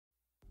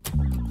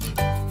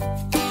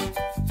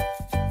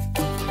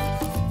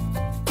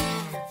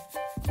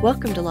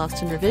Welcome to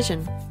Lost in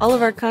Revision. All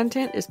of our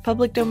content is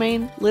public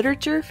domain,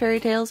 literature, fairy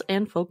tales,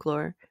 and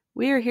folklore.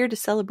 We are here to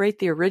celebrate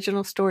the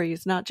original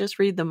stories, not just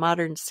read the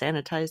modern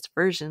sanitized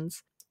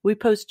versions. We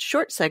post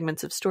short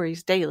segments of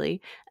stories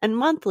daily and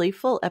monthly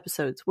full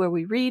episodes where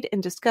we read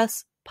and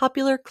discuss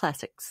popular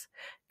classics.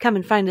 Come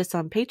and find us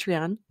on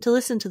Patreon to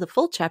listen to the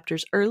full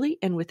chapters early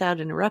and without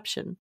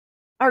interruption.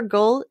 Our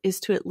goal is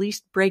to at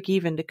least break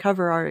even to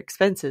cover our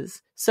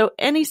expenses, so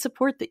any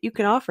support that you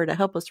can offer to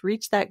help us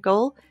reach that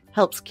goal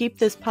helps keep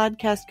this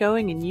podcast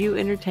going and you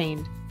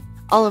entertained.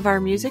 All of our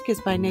music is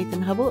by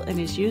Nathan Hubble and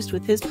is used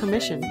with his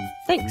permission.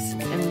 Thanks,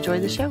 and enjoy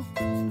the show.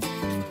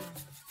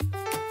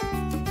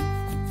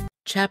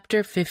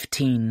 Chapter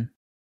 15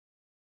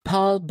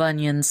 Paul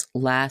Bunyan's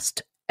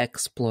Last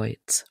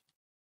Exploits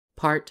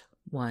Part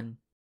 1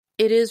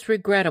 It is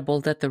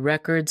regrettable that the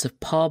records of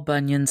Paul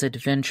Bunyan's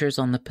adventures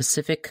on the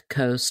Pacific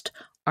coast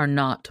are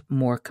not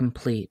more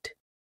complete.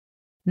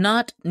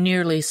 Not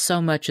nearly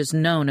so much is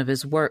known of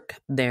his work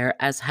there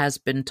as has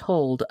been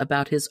told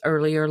about his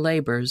earlier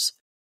labors.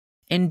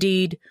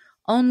 Indeed,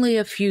 only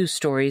a few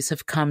stories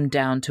have come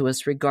down to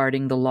us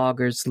regarding the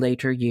logger's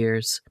later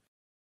years.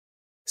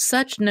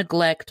 Such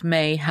neglect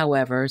may,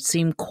 however,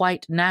 seem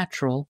quite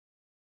natural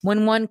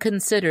when one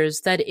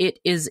considers that it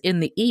is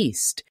in the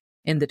East,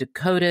 in the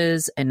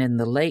Dakotas and in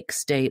the Lake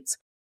States,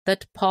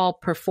 that Paul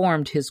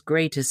performed his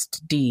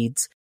greatest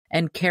deeds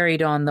and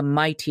carried on the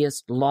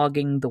mightiest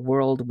logging the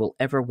world will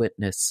ever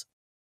witness.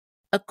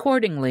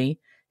 Accordingly,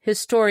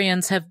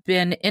 historians have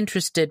been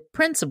interested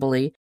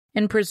principally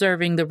in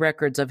preserving the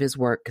records of his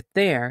work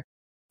there,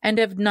 and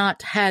have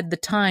not had the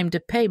time to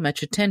pay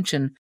much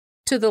attention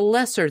to the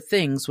lesser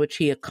things which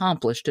he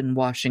accomplished in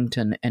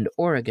Washington and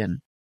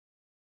Oregon.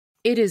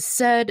 It is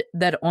said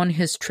that on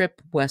his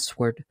trip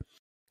westward,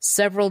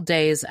 several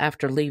days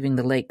after leaving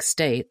the Lake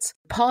States,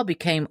 Paul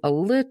became a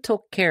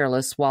little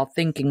careless while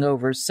thinking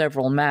over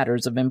several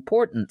matters of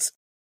importance,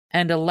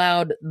 and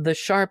allowed the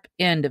sharp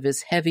end of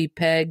his heavy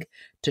peg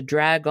to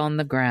drag on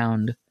the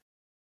ground.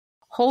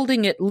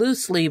 Holding it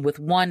loosely with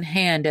one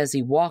hand as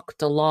he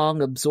walked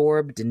along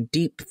absorbed in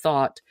deep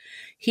thought,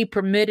 he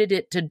permitted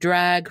it to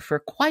drag for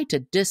quite a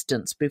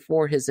distance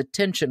before his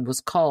attention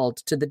was called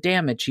to the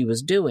damage he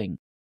was doing.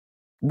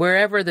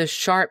 Wherever the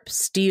sharp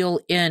steel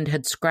end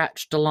had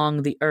scratched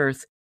along the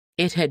earth,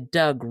 it had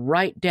dug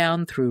right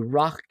down through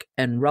rock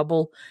and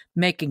rubble,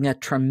 making a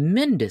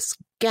tremendous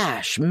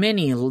gash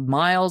many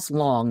miles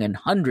long and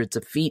hundreds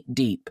of feet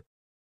deep.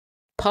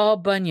 Paul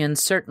Bunyan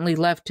certainly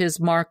left his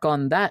mark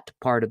on that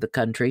part of the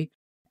country,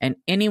 and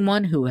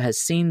anyone who has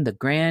seen the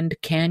Grand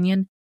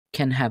Canyon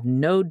can have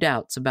no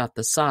doubts about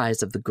the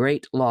size of the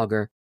great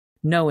logger,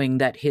 knowing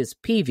that his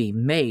peavey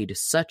made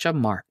such a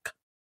mark.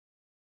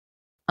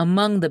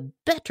 Among the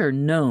better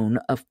known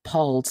of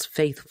Paul's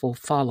faithful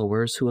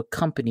followers who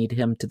accompanied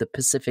him to the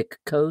Pacific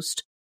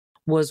coast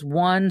was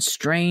one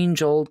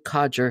strange old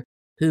codger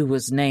who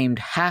was named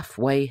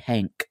Halfway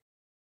Hank.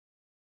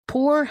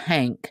 Poor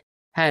Hank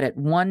had at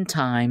one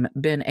time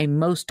been a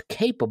most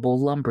capable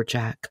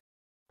lumberjack,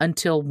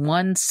 until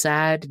one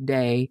sad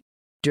day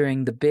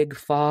during the big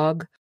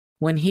fog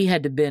when he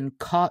had been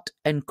caught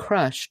and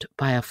crushed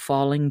by a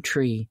falling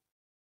tree.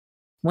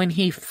 When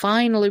he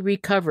finally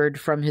recovered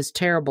from his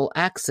terrible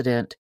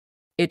accident,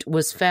 it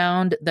was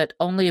found that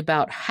only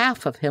about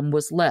half of him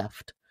was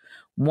left.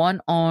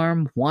 One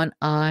arm, one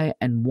eye,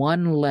 and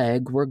one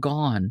leg were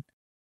gone,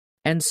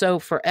 and so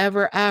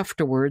forever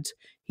afterwards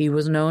he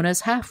was known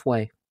as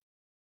Halfway.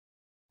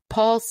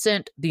 Paul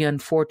sent the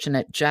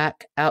unfortunate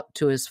Jack out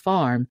to his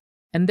farm,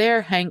 and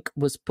there Hank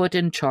was put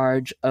in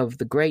charge of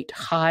the great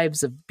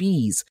hives of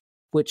bees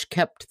which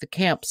kept the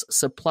camps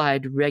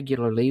supplied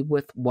regularly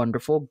with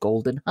wonderful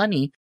golden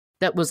honey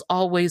that was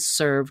always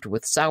served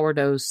with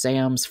sourdough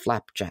Sam's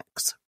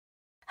flapjacks.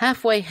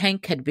 Halfway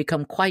Hank had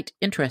become quite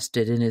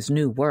interested in his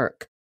new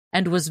work,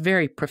 and was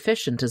very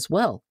proficient as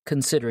well,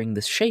 considering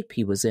the shape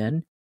he was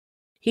in.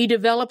 He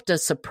developed a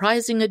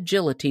surprising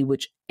agility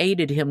which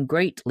aided him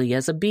greatly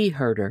as a bee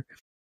herder,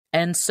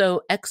 and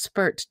so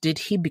expert did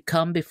he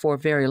become before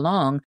very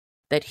long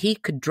that he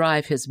could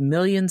drive his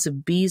millions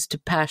of bees to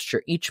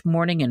pasture each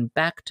morning and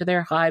back to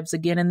their hives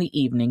again in the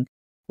evening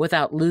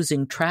without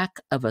losing track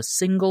of a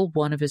single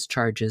one of his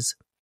charges.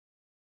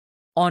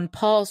 On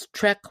Paul's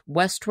trek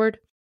westward,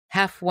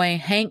 Halfway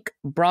Hank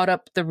brought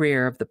up the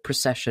rear of the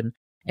procession,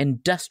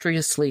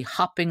 industriously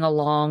hopping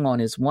along on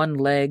his one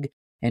leg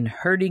and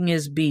herding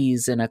his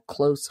bees in a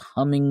close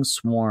humming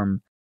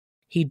swarm.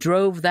 He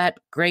drove that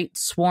great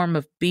swarm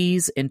of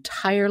bees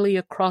entirely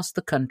across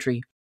the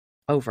country,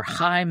 over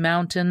high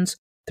mountains,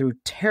 through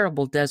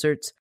terrible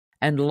deserts,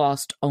 and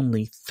lost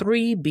only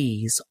 3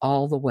 bees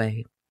all the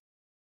way.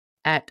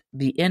 At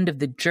the end of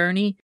the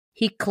journey,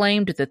 he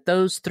claimed that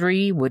those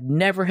 3 would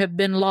never have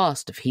been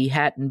lost if he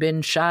hadn't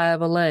been shy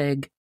of a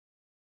leg.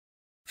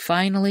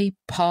 Finally,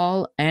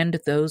 Paul and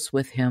those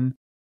with him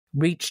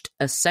reached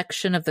a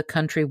section of the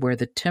country where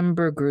the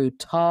timber grew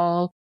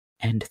tall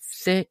and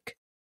thick,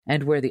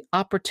 and where the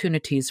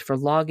opportunities for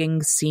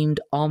logging seemed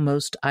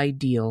almost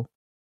ideal.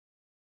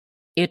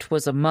 It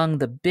was among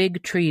the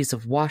big trees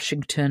of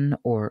Washington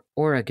or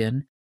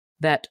Oregon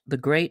that the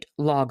great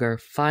logger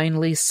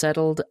finally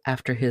settled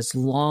after his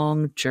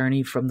long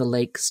journey from the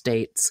Lake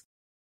States,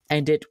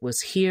 and it was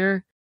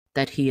here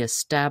that he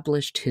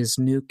established his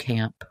new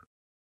camp.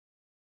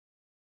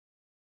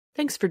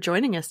 Thanks for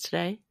joining us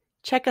today.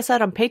 Check us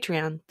out on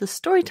Patreon. The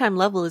Storytime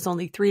level is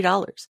only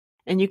 $3,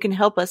 and you can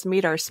help us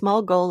meet our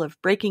small goal of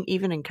breaking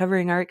even and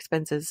covering our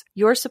expenses.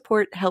 Your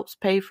support helps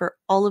pay for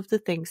all of the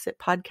things that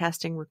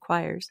podcasting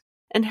requires,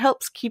 and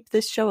helps keep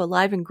this show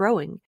alive and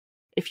growing.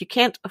 If you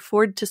can't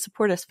afford to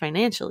support us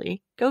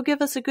financially, go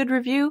give us a good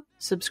review,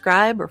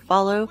 subscribe or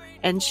follow,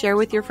 and share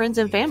with your friends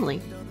and family.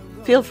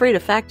 Feel free to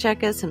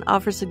fact-check us and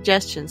offer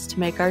suggestions to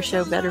make our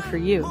show better for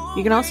you.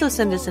 You can also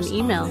send us an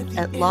email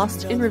at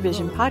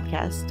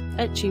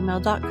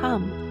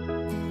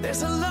lostinrevisionpodcast@gmail.com.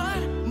 There's a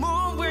lot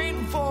more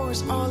waiting for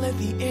us all at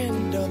the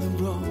end of the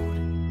road.